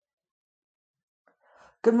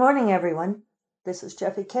Good morning, everyone. This is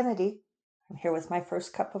Jeffy Kennedy. I'm here with my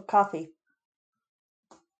first cup of coffee.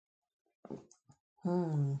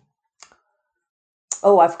 Hmm.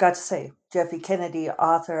 Oh, I forgot to say, Jeffy Kennedy,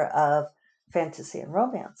 author of Fantasy and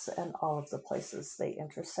Romance and all of the places they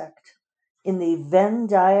intersect. In the Venn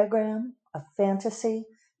diagram of fantasy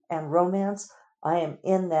and romance, I am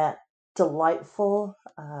in that delightful,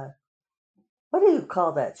 what do you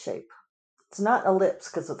call that shape? It's not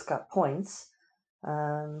ellipse because it's got points.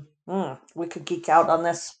 We could geek out on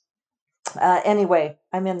this. Anyway,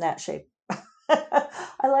 I'm in that shape.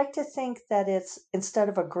 I like to think that it's instead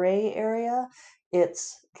of a gray area,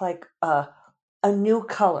 it's like a new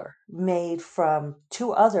color made from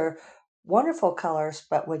two other wonderful colors,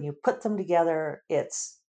 but when you put them together,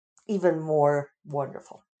 it's even more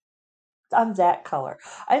wonderful. I'm that color.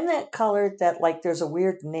 I'm that color that like there's a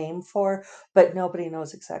weird name for, but nobody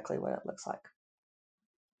knows exactly what it looks like.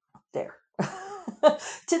 There.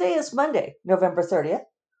 Today is Monday, November 30th,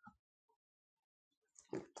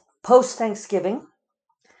 post Thanksgiving,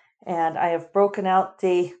 and I have broken out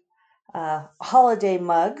the holiday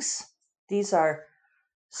mugs. These are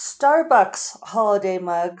Starbucks holiday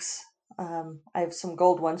mugs. I have some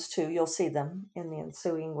gold ones too. You'll see them in the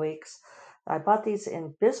ensuing weeks. I bought these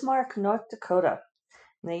in Bismarck, North Dakota.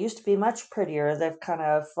 And they used to be much prettier. They've kind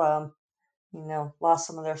of, lost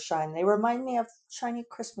some of their shine. They remind me of shiny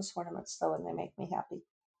Christmas ornaments, though, and they make me happy.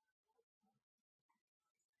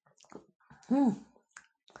 Hmm.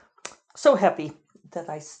 So happy that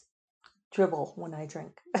I dribble when I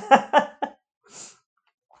drink.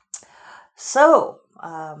 So,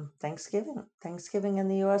 Thanksgiving in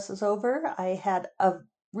the US is over. I had a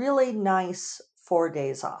really nice 4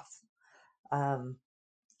 days off. Um,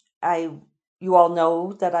 I, you all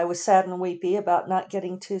know that I was sad and weepy about not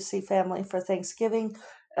getting to see family for Thanksgiving,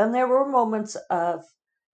 and there were moments of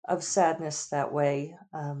sadness that way.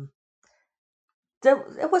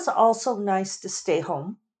 It was also nice to stay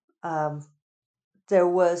home. Um, there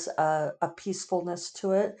was a peacefulness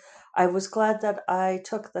to it. I was glad that I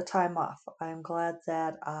took the time off. I'm glad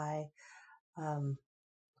that I um,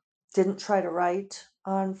 didn't try to write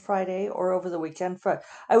on Friday or over the weekend.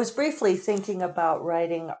 I was briefly thinking about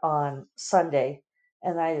writing on Sunday,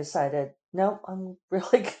 and I decided, nope, I'm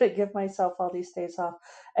really going to give myself all these days off.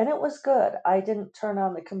 And it was good. I didn't turn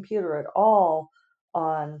on the computer at all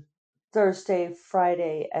on Thursday,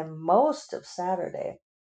 Friday, and most of Saturday.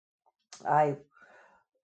 I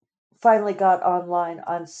finally got online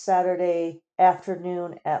on Saturday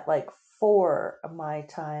afternoon at like 4 of my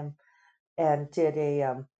time and did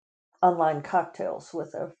a online cocktails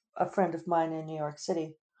with a friend of mine in New York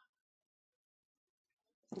City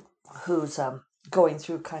who's going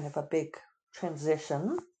through kind of a big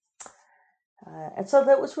transition. And so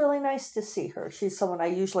that was really nice to see her. She's someone I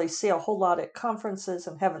usually see a whole lot at conferences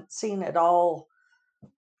and haven't seen at all.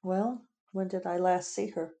 Well, when did I last see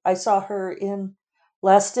her? I saw her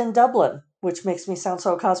last in Dublin, which makes me sound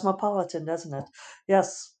so cosmopolitan, doesn't it?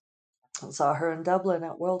 Yes, I saw her in Dublin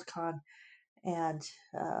at Worldcon, and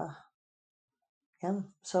yeah,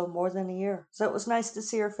 so more than a year. So it was nice to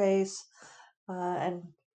see her face and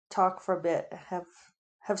talk for a bit,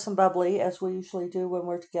 have some bubbly as we usually do when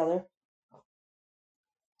we're together.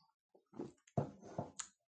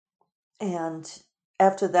 And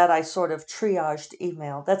after that, I sort of triaged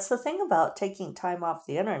email. That's the thing about taking time off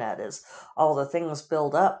the internet is all the things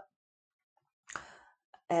build up.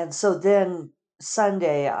 And so then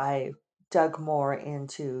Sunday, I dug more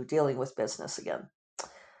into dealing with business again.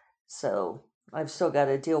 So I've still got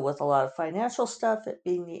to deal with a lot of financial stuff, it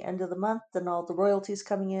being the end of the month and all the royalties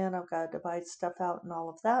coming in. I've got to divide stuff out and all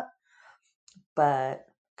of that. But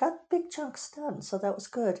got big chunks done, so that was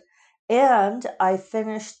good. And I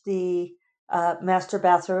finished the master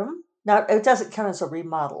bathroom. Now, it doesn't count as a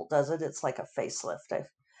remodel, does it? It's like a facelift.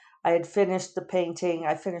 I had finished the painting,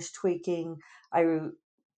 I finished tweaking, I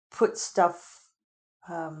put stuff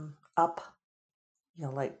up,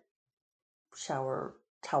 like shower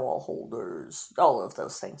towel holders, all of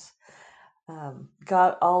those things.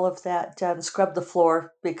 Got all of that done, scrubbed the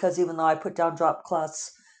floor because even though I put down drop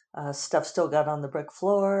cloths, stuff still got on the brick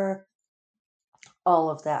floor,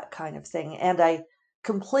 all of that kind of thing. And I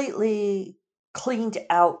completely cleaned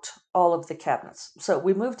out all of the cabinets. So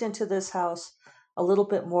we moved into this house a little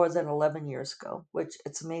bit more than 11 years ago, which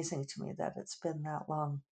it's amazing to me that it's been that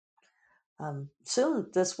long.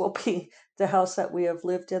 Soon this will be the house that we have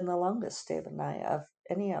lived in the longest, Dave and I, of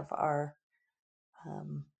any of our,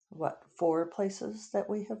 4 places that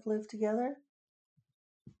we have lived together.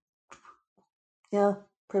 Yeah,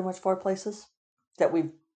 pretty much 4 places that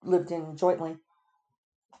we've lived in jointly.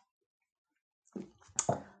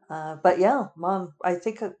 But yeah, Mom, I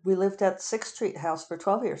think we lived at 6th Street house for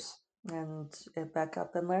 12 years and back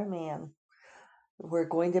up in Laramie, and we're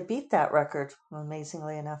going to beat that record,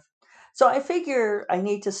 amazingly enough. So I figure I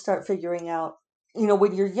need to start figuring out,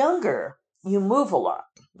 when you're younger, you move a lot,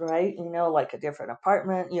 right? Like a different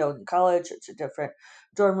apartment, in college, it's a different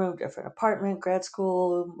dorm room, different apartment, grad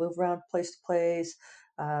school, move around place to place.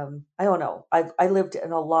 I don't know. I lived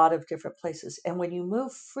in a lot of different places. And when you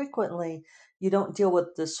move frequently, you don't deal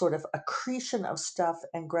with this sort of accretion of stuff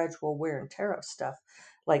and gradual wear and tear of stuff,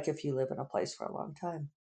 like if you live in a place for a long time.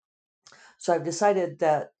 So I've decided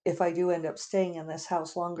that if I do end up staying in this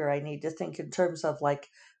house longer, I need to think in terms of like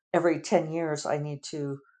every 10 years, I need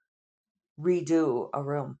to redo a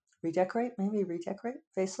room, maybe redecorate,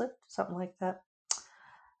 facelift, something like that.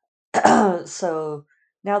 So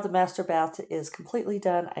now the master bath is completely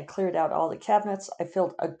done. I cleared out all the cabinets. I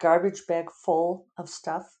filled a garbage bag full of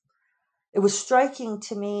stuff. It was striking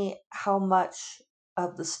to me how much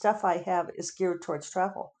of the stuff I have is geared towards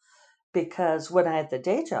travel, because when I had the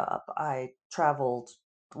day job, I traveled,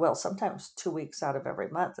 well, sometimes 2 weeks out of every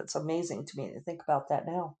month. It's amazing to me to think about that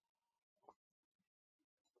now.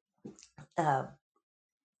 Uh,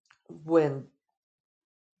 when,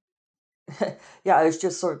 yeah, I was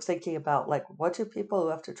just sort of thinking about like, what do people who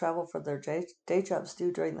have to travel for their day jobs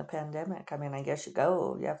do during the pandemic? I mean, I guess you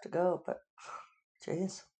have to go, but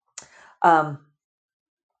geez. Um,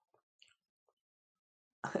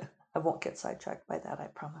 I won't get sidetracked by that, I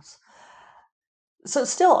promise. So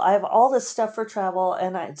still, I have all this stuff for travel,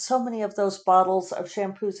 and I had so many of those bottles of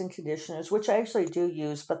shampoos and conditioners, which I actually do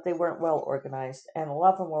use, but they weren't well organized, and a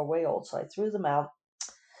lot of them were way old, so I threw them out,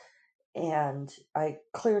 and I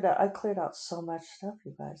cleared out so much stuff,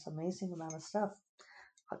 you guys, amazing amount of stuff,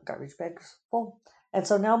 garbage bags full. And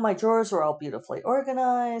so now my drawers are all beautifully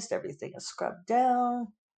organized, everything is scrubbed down.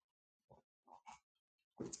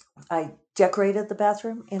 I decorated the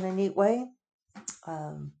bathroom in a neat way.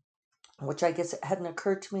 Um, which I guess it hadn't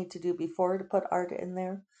occurred to me to do before, to put art in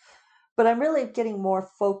there. But I'm really getting more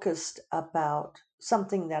focused about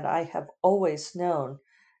something that I have always known,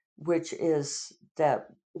 which is that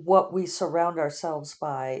what we surround ourselves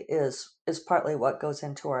by is partly what goes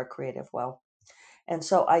into our creative well. And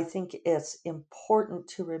so I think it's important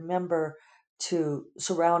to remember to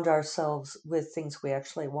surround ourselves with things we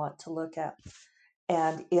actually want to look at.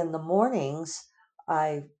 And in the mornings,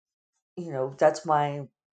 I, that's my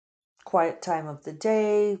quiet time of the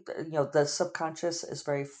day. The subconscious is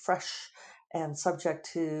very fresh and subject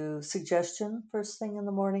to suggestion first thing in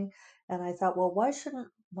the morning. And I thought, well, why shouldn't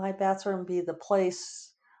my bathroom be the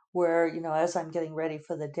place where, as I'm getting ready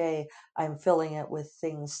for the day, I'm filling it with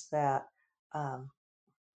things that um,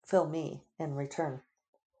 fill me in return.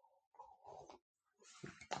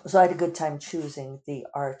 So I had a good time choosing the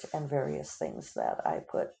art and various things that I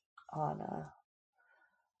put on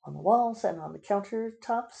on the walls and on the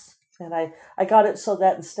countertops. And I got it so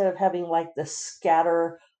that instead of having like the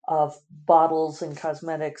scatter of bottles and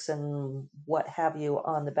cosmetics and what have you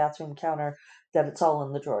on the bathroom counter, that it's all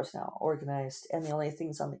in the drawers now, organized. And the only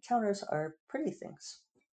things on the counters are pretty things.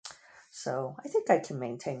 So I think I can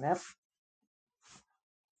maintain that.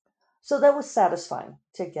 So that was satisfying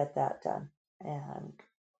to get that done. And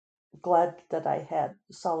glad that I had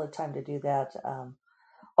solid time to do that.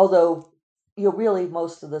 Although, really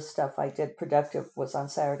most of the stuff I did productive was on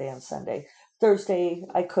Saturday and Sunday. Thursday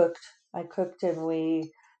I cooked and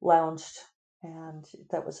we lounged, and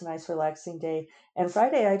that was a nice relaxing day. And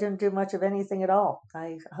Friday I didn't do much of anything at all.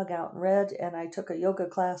 I hung out and read, and I took a yoga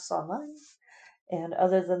class online. And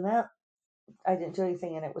other than that, I didn't do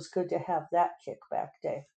anything, and it was good to have that kickback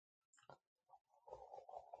day.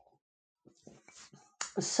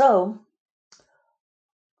 So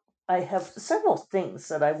I have several things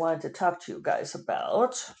that I wanted to talk to you guys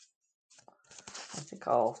about. I think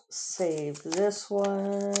I'll save this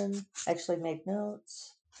one. Actually, make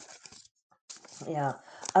notes. Yeah.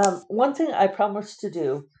 One thing I promised to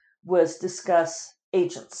do was discuss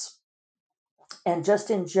agents and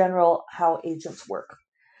just in general how agents work.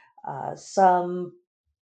 Some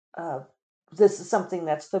This is something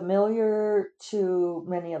that's familiar to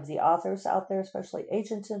many of the authors out there, especially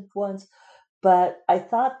agent ones. But I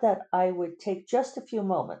thought that I would take just a few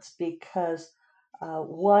moments because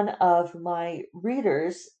one of my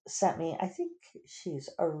readers sent me, I think she's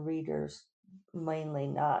a reader, mainly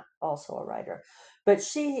not also a writer, but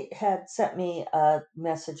she had sent me a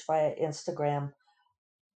message via Instagram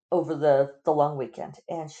over the long weekend.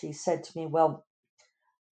 And she said to me, well,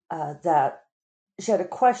 that she had a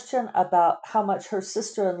question about how much her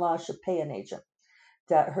sister in law should pay an agent,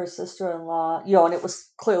 that her sister-in-law, and it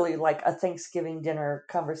was clearly like a Thanksgiving dinner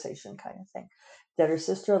conversation kind of thing. that her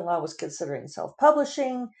sister-in-law was considering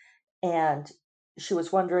self-publishing, and she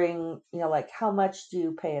was wondering, like, how much do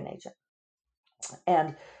you pay an agent?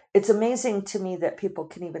 And it's amazing to me that people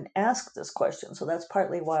can even ask this question. So that's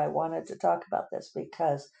partly why I wanted to talk about this,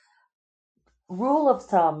 because rule of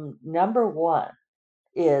thumb number one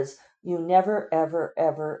is you never, ever,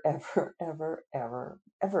 ever, ever, ever, ever,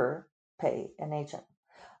 ever pay an agent.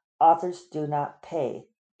 Authors do not pay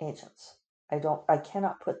agents. I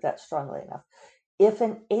cannot put that strongly enough. If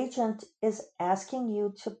an agent is asking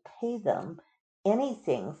you to pay them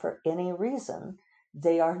anything for any reason,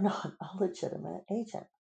 they are not a legitimate agent.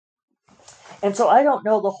 And so I don't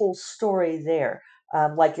know the whole story there.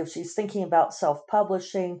 Like if she's thinking about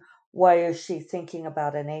self-publishing, why is she thinking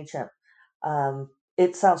about an agent?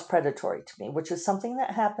 It sounds predatory to me, which is something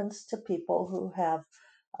that happens to people who have,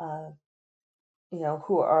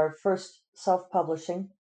 who are first self-publishing.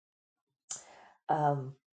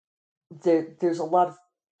 There's a lot of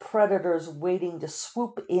predators waiting to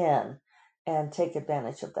swoop in and take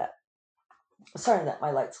advantage of that. Sorry that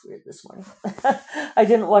my light's weird this morning. I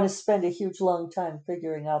didn't want to spend a huge long time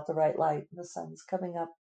figuring out the right light. The sun's coming up.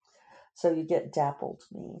 So you get dappled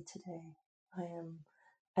me today. I am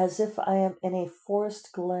as if I am in a forest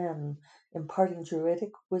glen imparting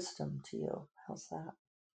druidic wisdom to you. How's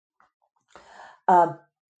that?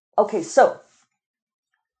 Okay, so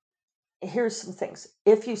here's some things.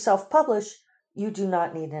 If you self-publish, you do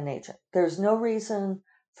not need an agent. There's no reason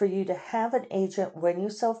for you to have an agent when you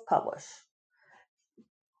self-publish.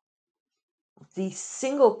 The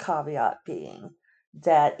single caveat being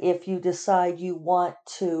that if you decide you want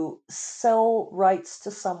to sell rights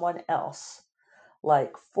to someone else,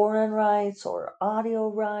 like foreign rights or audio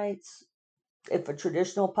rights, if a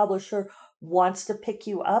traditional publisher wants to pick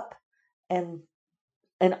you up, and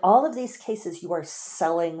in all of these cases, you are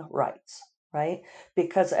selling rights, right?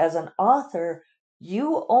 Because as an author,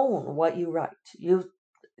 you own what you write.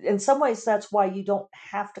 In some ways, that's why you don't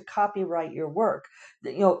have to copyright your work.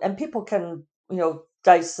 And people can,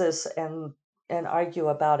 dice this and argue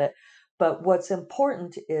about it. But what's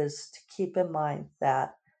important is to keep in mind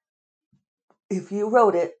that if you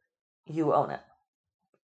wrote it, you own it.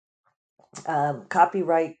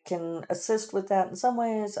 Copyright can assist with that in some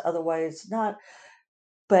ways, otherwise not.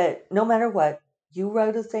 But no matter what, you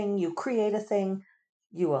wrote a thing, you create a thing,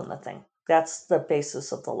 you own the thing. That's the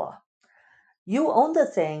basis of the law. You own the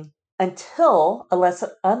thing unless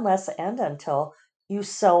and until you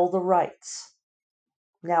sell the rights.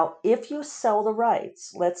 Now, if you sell the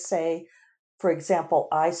rights, let's say, for example,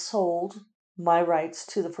 I sold my rights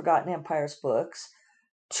to the Forgotten Empires books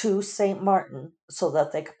to St. Martin so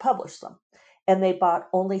that they could publish them. And they bought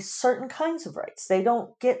only certain kinds of rights. They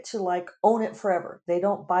don't get to own it forever. They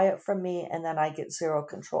don't buy it from me and then I get zero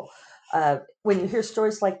control. When you hear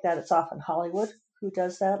stories like that, it's often Hollywood who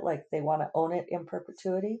does that. Like they want to own it in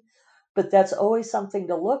perpetuity. But that's always something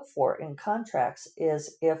to look for in contracts,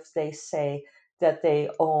 is if they say that they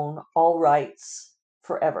own all rights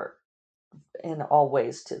forever in all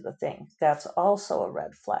ways to the thing. That's also a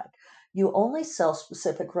red flag. You only sell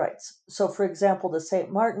specific rights. So, for example, the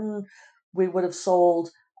St. Martin, we would have sold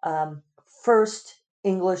first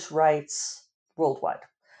English rights worldwide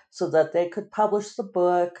so that they could publish the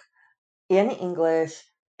book in English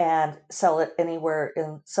and sell it anywhere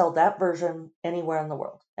and sell that version anywhere in the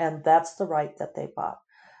world. And that's the right that they bought.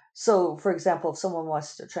 So, for example, if someone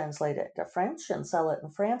wants to translate it to French and sell it in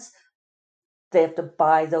France, they have to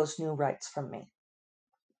buy those new rights from me.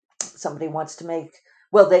 Somebody wants to make,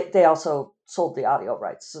 well, they also sold the audio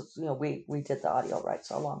rights. So, we did the audio rights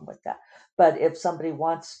along with that. But if somebody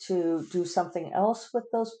wants to do something else with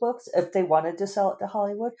those books, if they wanted to sell it to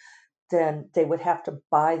Hollywood, then they would have to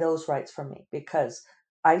buy those rights from me, because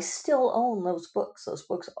I still own those books. Those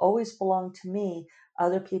books always belong to me.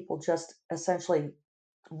 Other people just essentially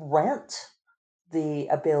rent the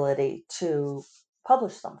ability to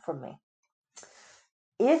publish them from me.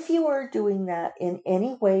 If you are doing that in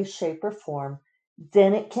any way, shape, or form,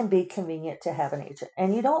 then it can be convenient to have an agent.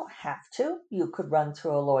 And you don't have to. You could run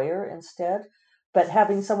through a lawyer instead. But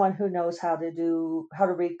having someone who knows how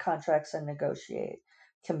to read contracts and negotiate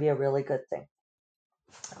can be a really good thing.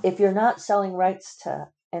 If you're not selling rights to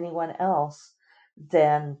anyone else,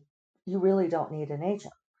 then you really don't need an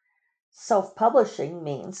agent. Self-publishing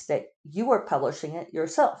means that you are publishing it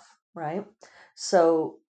yourself, right?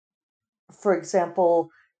 So, for example,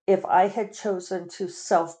 if I had chosen to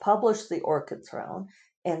self-publish The Orchid Throne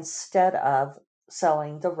instead of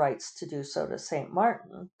selling the rights to do so to St.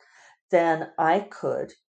 Martin, then I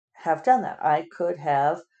could have done that. I could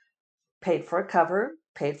have paid for a cover,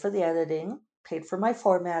 paid for the editing, paid for my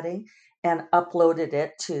formatting, and uploaded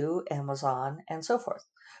it to Amazon and so forth.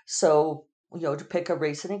 So, to pick a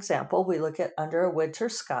recent example, we look at Under a Winter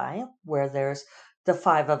Sky, where there's the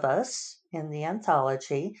five of us in the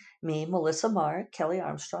anthology: me, Melissa Marr, Kelly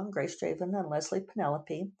Armstrong, Grace Draven, and Leslie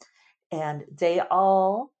Penelope. And they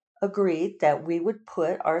all agreed that we would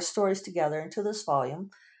put our stories together into this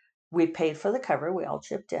volume. We paid for the cover, we all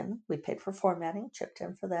chipped in. We paid for formatting, chipped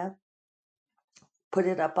in for that, put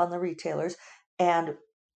it up on the retailers, and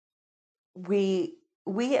we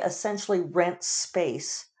essentially rent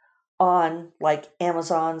space on like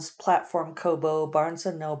Amazon's platform, Kobo, Barnes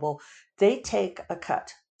and Noble. They take a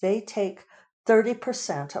cut. They take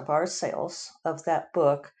 30% of our sales of that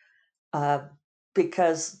book, uh,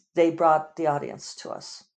 because they brought the audience to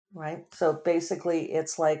us, right? So basically,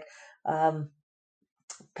 it's like um,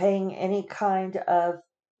 paying any kind of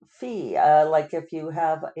fee. Like if you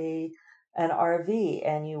have an RV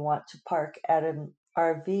and you want to park at an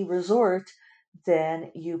RV resort,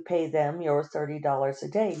 then you pay them your $30 a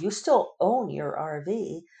day. You still own your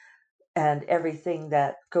RV and everything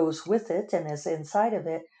that goes with it and is inside of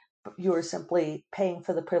it. You're simply paying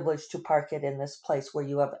for the privilege to park it in this place where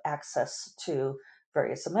you have access to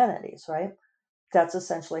various amenities, right? That's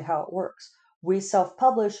essentially how it works. We self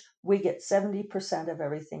publish, we get 70% of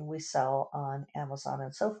everything we sell on Amazon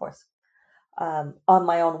and so forth. On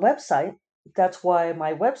my own website, that's why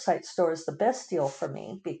my website store is the best deal for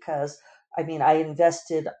me, because I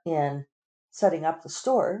invested in setting up the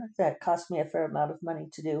store. That cost me a fair amount of money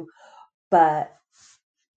to do, but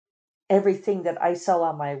everything that I sell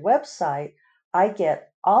on my website, I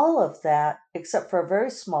get all of that except for a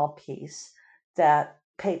very small piece that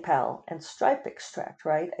PayPal and Stripe extract,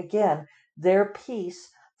 right? Again, their piece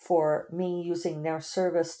for me using their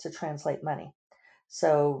service to translate money.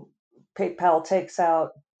 So PayPal takes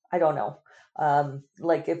out, I don't know,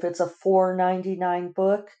 like if it's a $4.99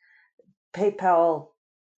 book, PayPal,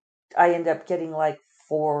 I end up getting like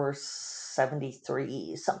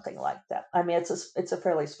 4.73, something like that. It's a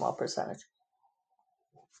fairly small percentage,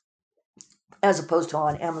 as opposed to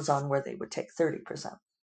on Amazon where they would take 30%.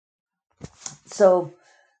 So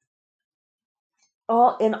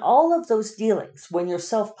in all of those dealings, when you're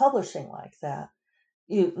self-publishing like that,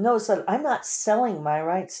 you notice that I'm not selling my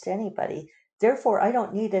rights to anybody. Therefore, I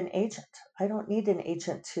don't need an agent. I don't need an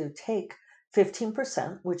agent to take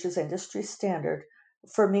 15%, which is industry standard,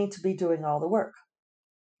 for me to be doing all the work.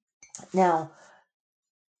 Now,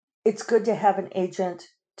 it's good to have an agent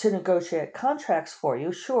to negotiate contracts for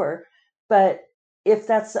you, sure, but if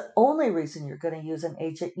that's the only reason you're going to use an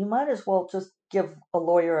agent, you might as well just give a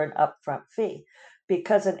lawyer an upfront fee.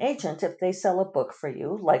 Because an agent, if they sell a book for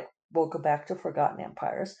you, like we'll go back to Forgotten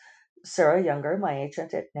Empires, Sarah Younger, my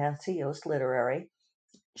agent at Nancy Yost Literary,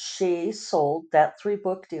 she sold that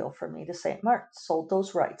 3-book deal for me to St. Martin, sold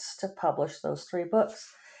those rights to publish those 3 books.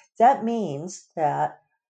 That means that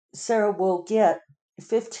Sarah will get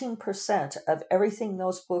 15% of everything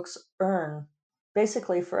those books earn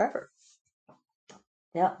basically forever.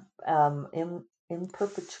 Yeah, in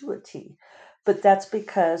perpetuity. But that's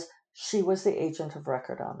because she was the agent of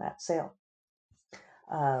record on that sale.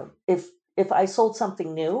 If I sold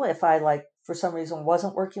something new, if I for some reason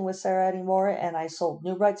wasn't working with Sarah anymore and I sold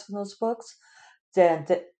new rights from those books, then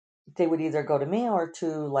they would either go to me or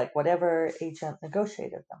to whatever agent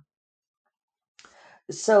negotiated them.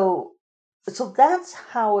 So that's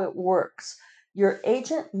how it works. Your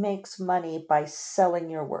agent makes money by selling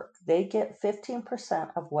your work. They get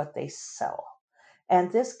 15% of what they sell.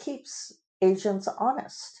 And this keeps agents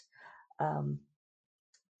honest.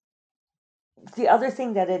 The other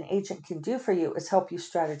thing that an agent can do for you is help you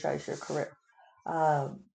strategize your career,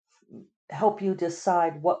 help you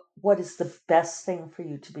decide what is the best thing for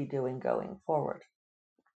you to be doing going forward.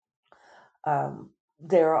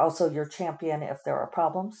 They're also your champion if there are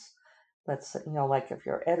problems. Like if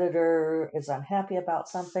your editor is unhappy about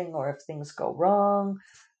something or if things go wrong,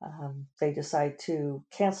 they decide to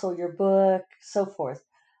cancel your book, so forth.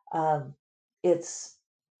 It's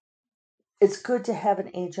good to have an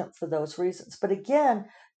agent for those reasons. But again,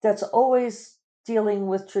 that's always dealing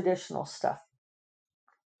with traditional stuff.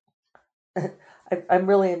 I'm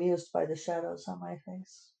really amused by the shadows on my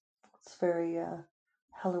face. It's very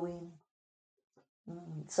Halloween.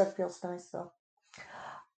 That feels nice though.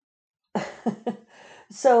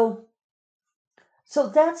 so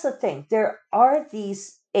that's the thing. There are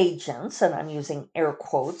these agents, and I'm using air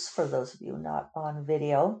quotes for those of you not on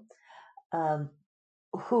video,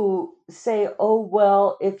 who say, oh,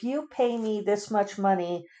 well, if you pay me this much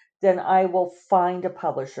money, then I will find a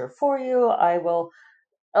publisher for you. I will.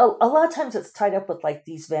 A lot of times it's tied up with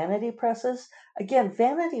these vanity presses. Again,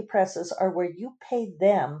 vanity presses are where you pay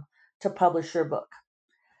them to publish your book.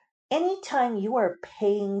 Anytime you are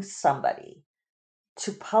paying somebody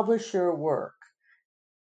to publish your work,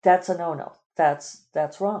 that's a no-no.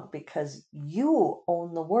 That's wrong, because you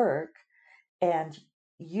own the work and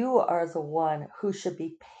you are the one who should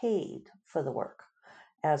be paid for the work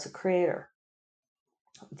as a creator.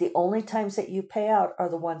 The only times that you pay out are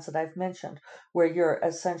the ones that I've mentioned, where you're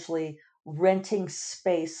essentially renting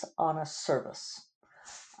space on a service.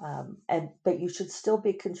 But you should still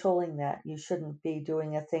be controlling that. You shouldn't be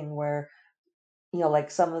doing a thing where,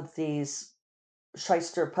 like some of these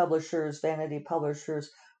shyster publishers, vanity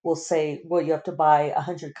publishers will say, well, you have to buy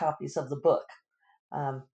 100 copies of the book.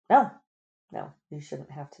 No, you shouldn't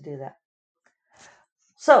have to do that.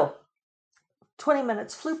 So 20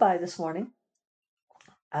 minutes flew by this morning.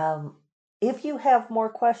 If you have more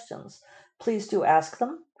questions, please do ask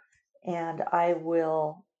them, and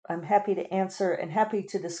I'm happy to answer and happy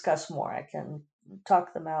to discuss more. I can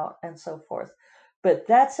talk them out and so forth. But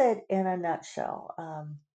that's it in a nutshell.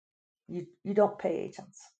 You don't pay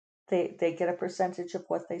agents. They get a percentage of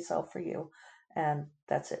what they sell for you, and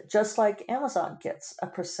that's it. Just like Amazon gets a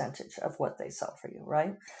percentage of what they sell for you,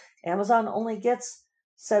 right? Amazon only gets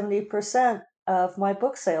 70% of my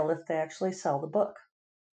book sale if they actually sell the book.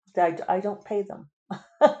 I don't pay them.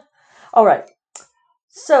 All right.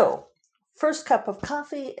 So, First Cup of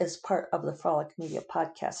Coffee is part of the Frolic Media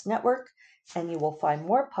Podcast Network, and you will find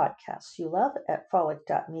more podcasts you love at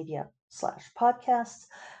frolic.media/podcasts,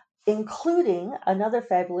 including another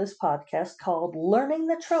fabulous podcast called Learning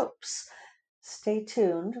the Tropes. Stay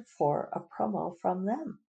tuned for a promo from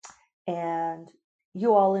them. And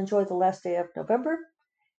you all enjoy the last day of November,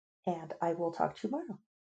 and I will talk to you tomorrow.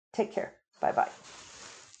 Take care. Bye-bye.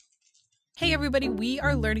 Hey everybody, we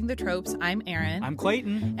are Learning the Tropes. I'm Erin. I'm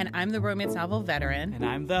Clayton. And I'm the romance novel veteran. And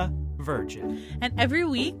I'm the virgin. And every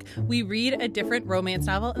week we read a different romance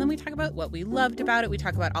novel and then we talk about what we loved about it. We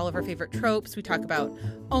talk about all of our favorite tropes. We talk about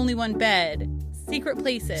Only One Bed, Secret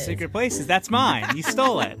Places. Secret Places, that's mine. You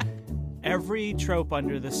stole it. Every trope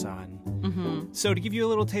under the sun. Mm-hmm. So to give you a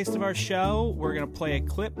little taste of our show, we're going to play a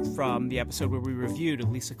clip from the episode where we reviewed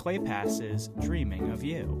Lisa Kleypas's Dreaming of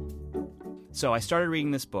You. So I started reading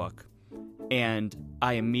this book, and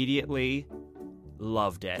I immediately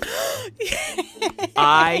loved it.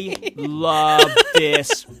 I love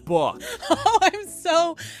this book. Oh, I'm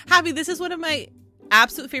so happy. This is one of my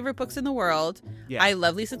absolute favorite books in the world. Yeah. I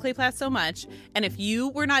love Lisa Kleypas so much. And if you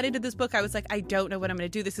were not into this book, I was like, I don't know what I'm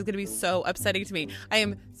going to do. This is going to be so upsetting to me. I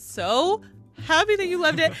am so happy that you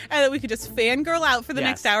loved it and that we could just fangirl out for the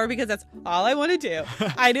next hour, because that's all I want to do.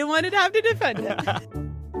 I didn't want to have to defend it.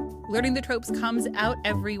 Learning the Tropes comes out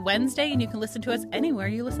every Wednesday, and you can listen to us anywhere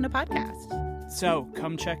you listen to podcasts. So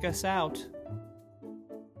come check us out.